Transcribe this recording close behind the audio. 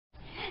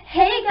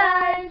Hey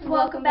guys,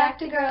 welcome back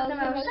to Girls in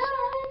Motion.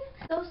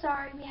 So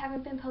sorry we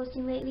haven't been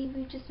posting lately.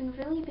 We've just been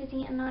really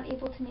busy and not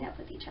able to meet up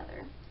with each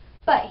other.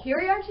 But here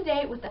we are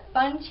today with a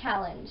fun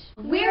challenge.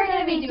 We're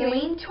going to be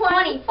doing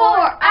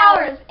 24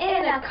 hours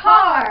in a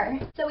car.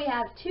 So we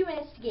have 2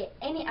 minutes to get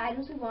any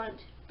items we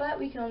want, but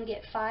we can only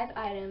get 5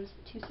 items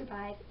to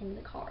survive in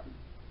the car.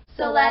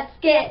 So let's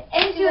get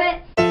into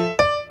it.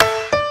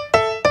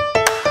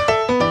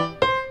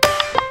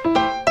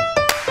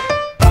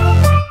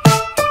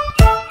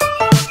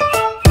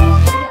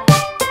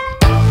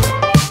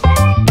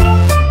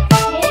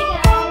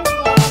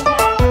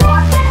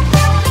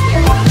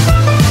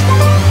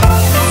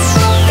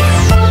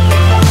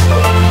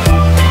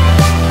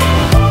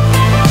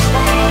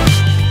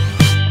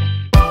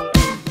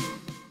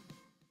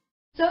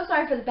 So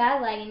sorry for the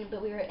bad lighting,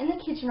 but we are in the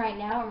kitchen right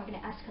now, and we're going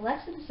to ask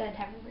Alexa to set a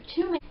timer for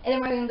 2 minutes, and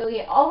then we're going to go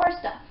get all of our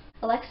stuff.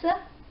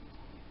 Alexa,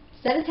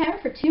 set a timer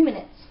for 2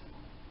 minutes.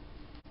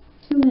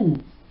 2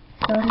 minutes.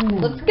 Starting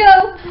now. Let's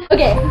go!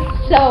 Okay,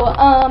 so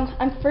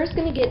I'm first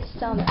going to get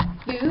some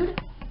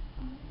food,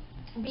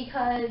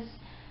 because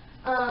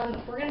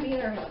we're going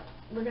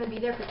to be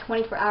there for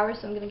 24 hours,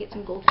 so I'm going to get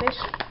some goldfish.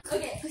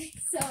 Okay,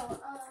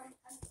 so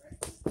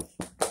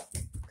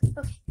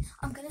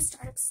I'm going to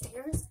start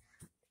upstairs,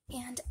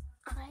 and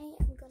I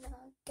am gonna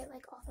get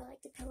like all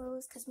the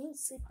pillows because we need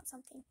to sleep on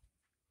something.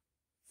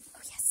 Oh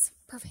yes,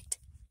 perfect.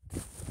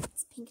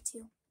 It's pink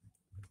too.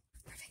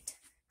 Perfect.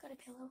 Got a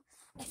pillow.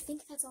 I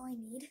think that's all I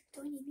need.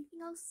 Do I need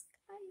anything else,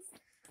 guys?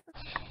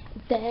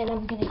 Then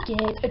I'm gonna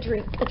get a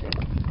drink. Because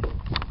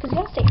you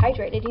gotta stay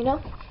hydrated, you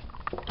know?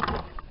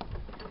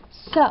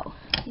 So,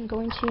 I'm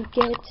going to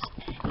get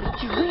a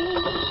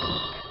drink.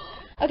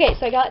 Okay,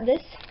 so I got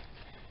this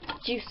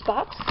juice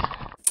box.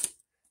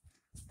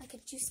 Like a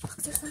juice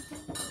box or something?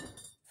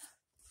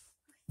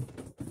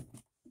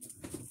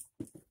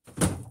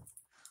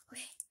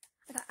 Okay,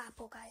 I got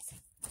apple, guys.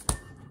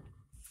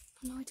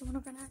 No, I don't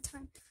want to run out of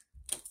time.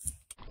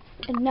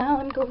 And now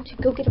I'm going to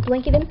go get a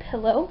blanket and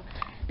pillow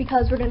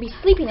because we're going to be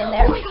sleeping in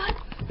there. Oh my god!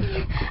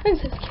 I'm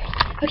so scared.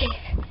 Okay,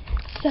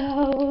 so...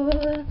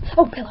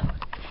 Oh, pillow.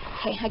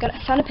 Okay,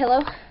 I found a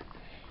pillow.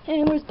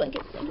 And where's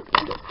blanket?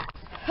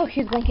 Oh,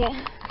 here's blanket.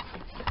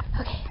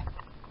 Okay.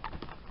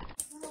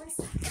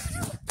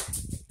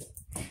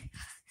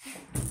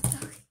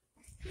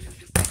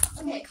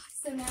 Oh my god,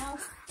 so now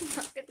I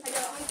got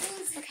all my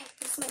things. Okay,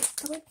 this is my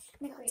cupboard,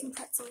 and I got some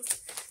pretzels.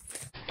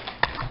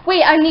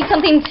 Wait, I need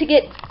something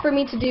for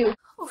me to do.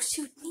 Oh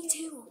shoot, me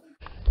too.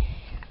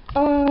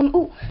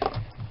 Ooh.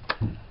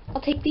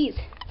 I'll take these.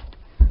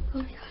 Oh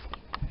my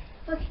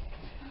god. Okay.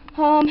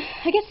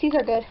 I guess these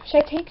are good.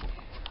 Should I take?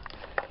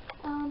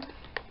 I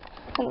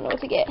don't know what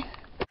to get.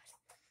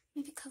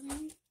 Maybe coloring.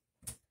 I'm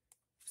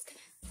just gonna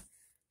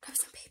grab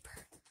some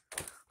paper.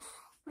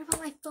 What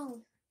about my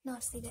phone? No,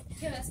 just leave it.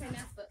 Yeah, that's my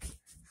math book.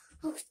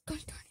 Oh, god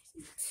darn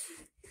it.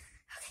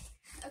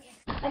 Okay.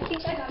 I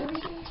think I got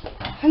everything.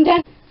 I'm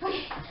done.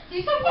 Okay.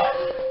 Do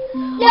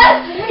something.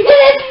 Yes! We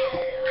did it!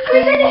 We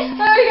finished! Oh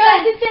my god,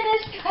 we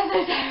finished! I'm so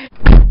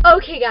tired.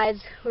 Okay, guys,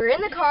 we're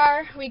in the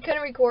car. We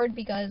couldn't record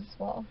because,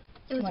 well,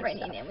 It was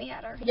raining and we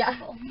had our yeah.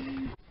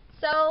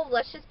 So,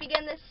 let's just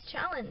begin this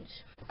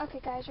challenge. Okay,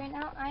 guys, right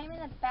now I am in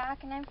the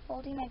back and I'm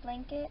folding my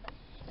blanket.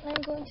 And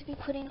I'm going to be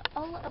putting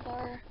all of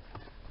our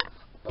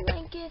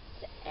blankets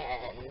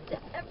and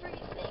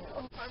everything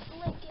over our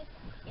blankets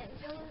and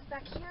pillows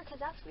back here because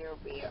that's where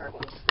we are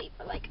going to sleep,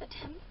 or like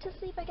attempt to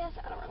sleep, I guess.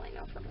 I don't really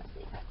know if we're going to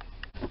sleep.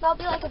 That'll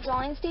be like a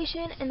drawing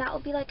station, and that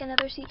will be like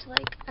another seat to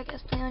like, I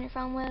guess, play on your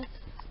phone with,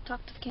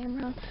 talk to the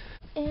camera,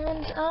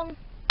 and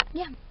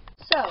yeah.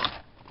 So,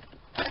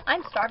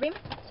 I'm starving,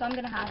 so I'm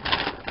going to have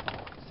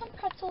some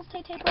pretzels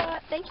Tay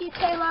brought. Thank you,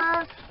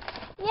 Taylor.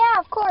 Yeah,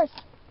 of course.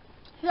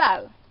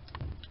 So,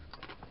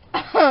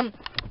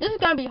 this is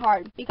going to be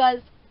hard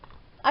because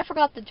I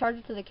forgot the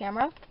charger to the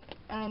camera,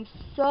 and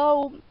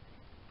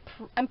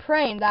I'm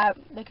praying that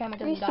the camera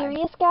doesn't die. Are you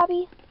serious,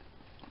 Gabby?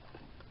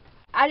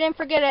 I didn't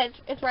forget it.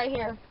 It's right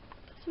here.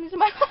 It's in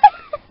my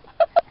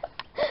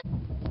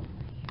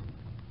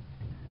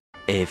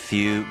A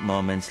few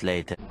moments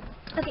later.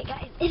 Okay,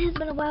 guys, it has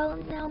been a while,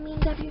 and now me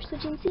and Gabby are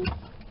switching seats.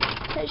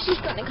 So she's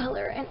going to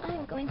color, and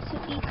I'm going to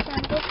eat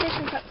some goldfish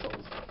and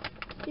pretzels.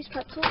 These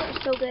pretzels are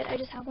so good. I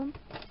just have them.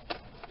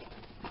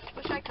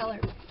 What should I color?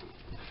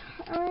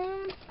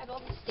 I have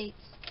all the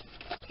states.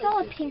 It's all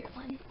a pink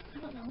one. I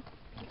don't know.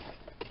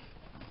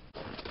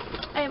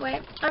 Anyway,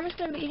 I'm just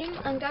going to be eating,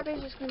 and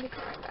Gabby's just going to be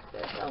coloring back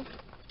there, so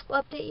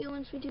we'll update you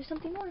once we do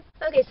something more.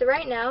 Okay, so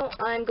right now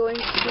I'm going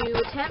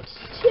to attempt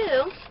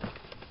to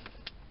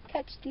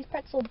catch these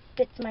pretzel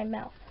bits in my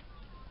mouth.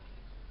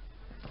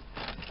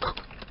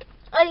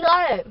 I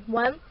got it.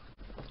 1,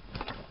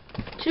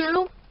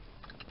 2,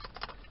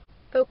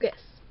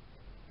 focus.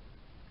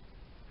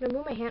 I'm gonna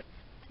move my hand.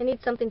 I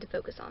need something to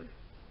focus on.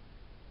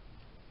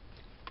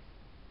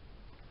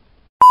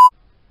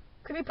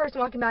 Creepy person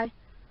walking by.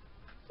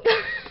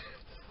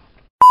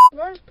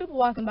 There's people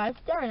walking by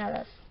staring at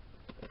us.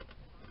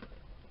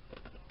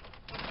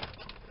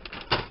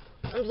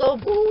 I'm so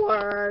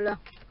bored.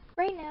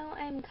 Right now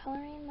I'm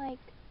coloring like,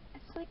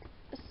 it's like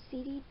a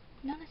CD,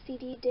 not a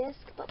CD disc,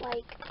 but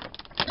like,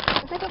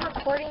 it's like a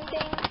recording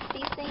thing.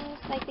 These things,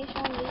 like they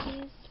show in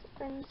movies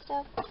and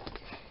stuff.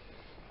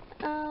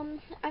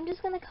 I'm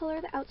just gonna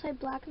color the outside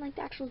black and like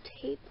the actual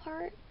tape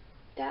part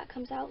that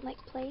comes out and like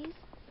plays.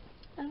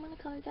 And I'm gonna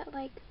color that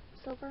like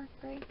silver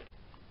gray.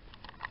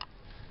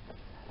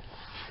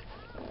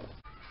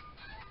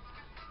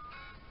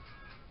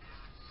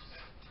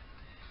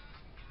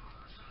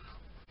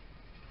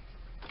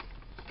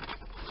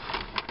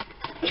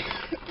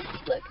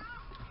 Look.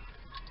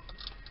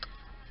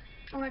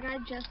 Oh my god, I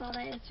just saw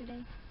that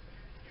yesterday.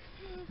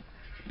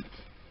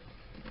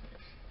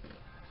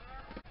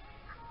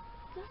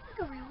 Does that look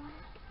like a real one?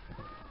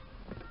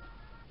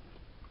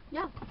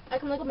 Yeah, I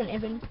can look up an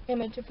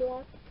image if you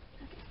want.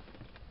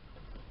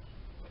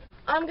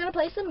 I'm gonna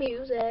play some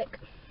music.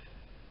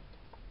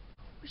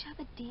 We should have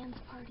a dance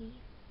party.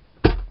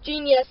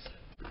 Genius.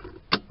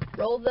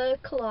 Roll the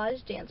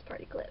collage dance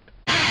party clip.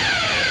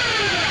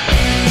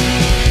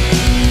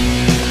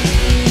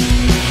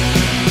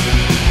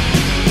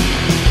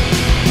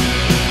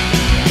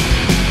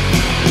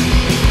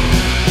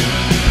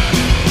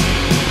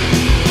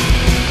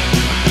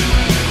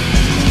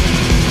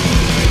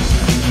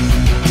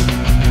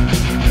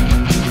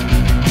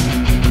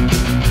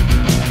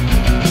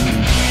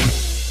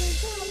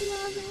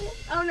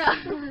 Oh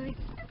no.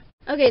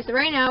 Okay, so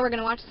right now we're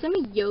gonna watch some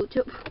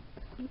YouTube.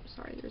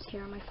 Sorry, there's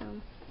hair on my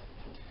phone.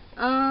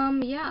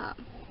 Yeah.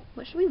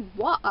 What should we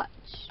watch?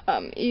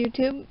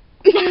 YouTube.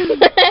 What's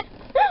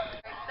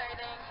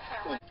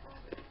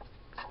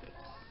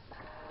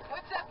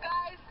up,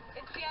 guys?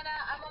 It's Sienna.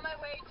 I'm on my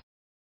way.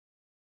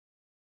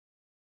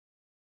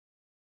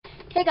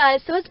 Hey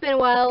guys, so it's been a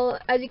while.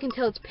 As you can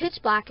tell, it's pitch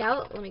black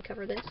out. Let me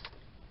cover this.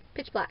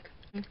 Pitch black.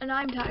 And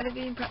I'm tired of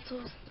eating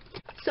pretzels.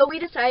 So we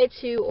decided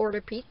to order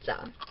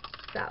pizza.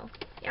 So,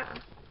 yeah.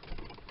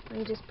 Let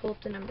me just pull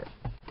up the number.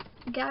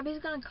 Gabby's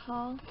gonna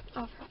call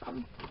off her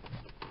phone.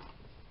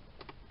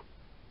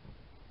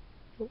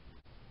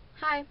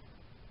 Hi.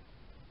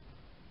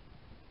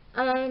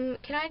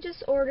 Can I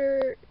just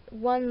order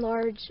one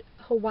large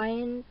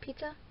Hawaiian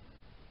pizza?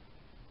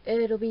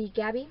 It'll be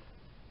Gabby.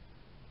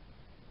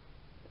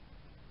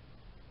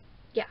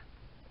 Yeah.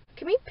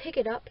 Can we pick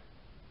it up?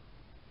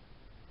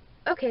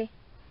 Okay.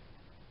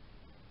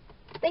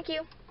 Thank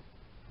you.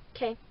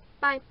 Okay,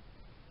 bye.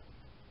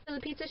 So the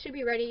pizza should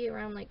be ready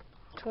around like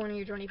 20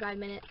 or 25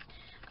 minutes.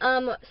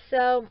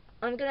 So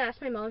I'm gonna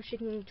ask my mom if she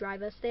can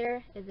drive us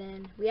there, and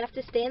then we have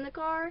to stay in the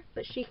car,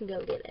 but she can go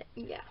get it.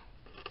 Yeah.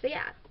 So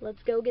yeah,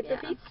 let's go get the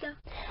pizza.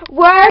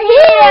 We're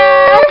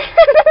here!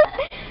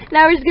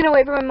 Now we're just gonna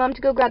wait for my mom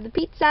to go grab the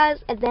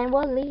pizzas, and then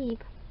we'll leave.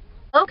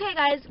 Okay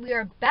guys, we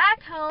are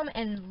back home,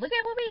 and look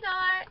at what we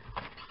got.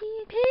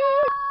 Pizza!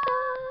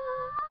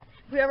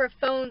 We have our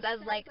phones as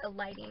like a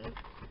lighting.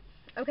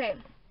 Okay,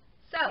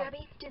 so,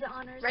 Gabby, do the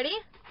honors. ready?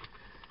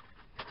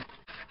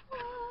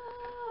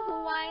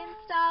 Hawaiian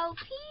style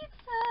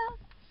pizza.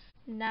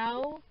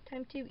 Now,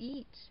 time to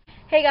eat.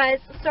 Hey guys,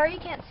 sorry you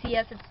can't see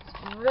us. It's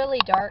really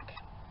dark.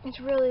 It's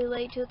really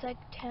late too. It's like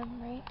 10,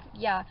 right?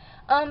 Yeah.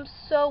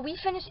 So we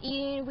finished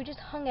eating. We just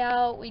hung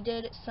out. We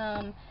did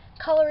some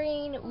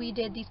coloring. We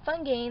did these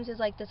fun games. It's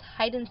like this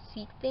hide and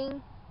seek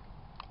thing.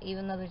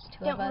 Even though there's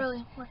two of us. Didn't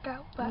really work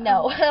out, but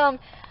No.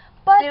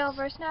 But ate all of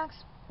our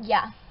snacks.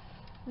 yeah,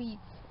 we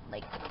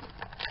like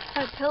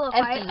Had a pillow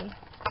fight. empty.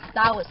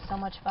 That was so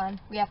much fun.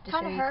 We have to show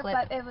Kinda you a hurt, clip.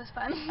 but it was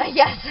fun.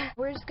 Yes.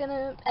 We're just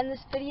gonna end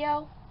this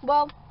video.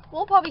 Well,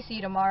 we'll probably see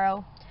you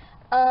tomorrow.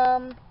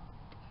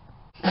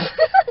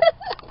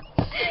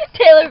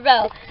 Taylor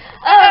Bell.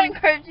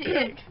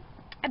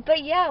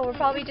 But yeah, we're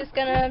probably just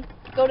gonna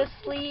go to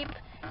sleep.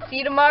 See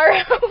you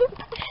tomorrow.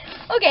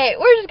 Okay,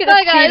 we're just gonna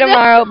see you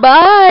tomorrow.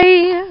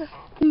 Bye.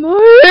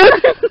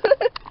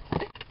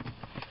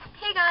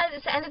 Hey guys,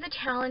 it's the end of the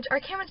challenge. Our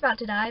camera's about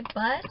to die,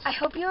 but I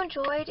hope you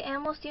enjoyed,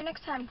 and we'll see you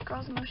next time.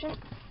 Girls in Motion.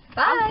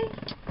 bye.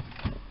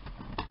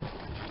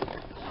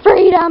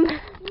 Freedom!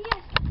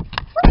 Yes.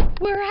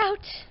 We're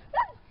out.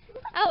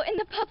 Out in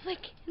the public,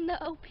 in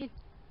the open.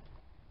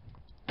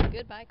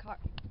 Goodbye, car.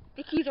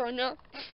 The keys are in there.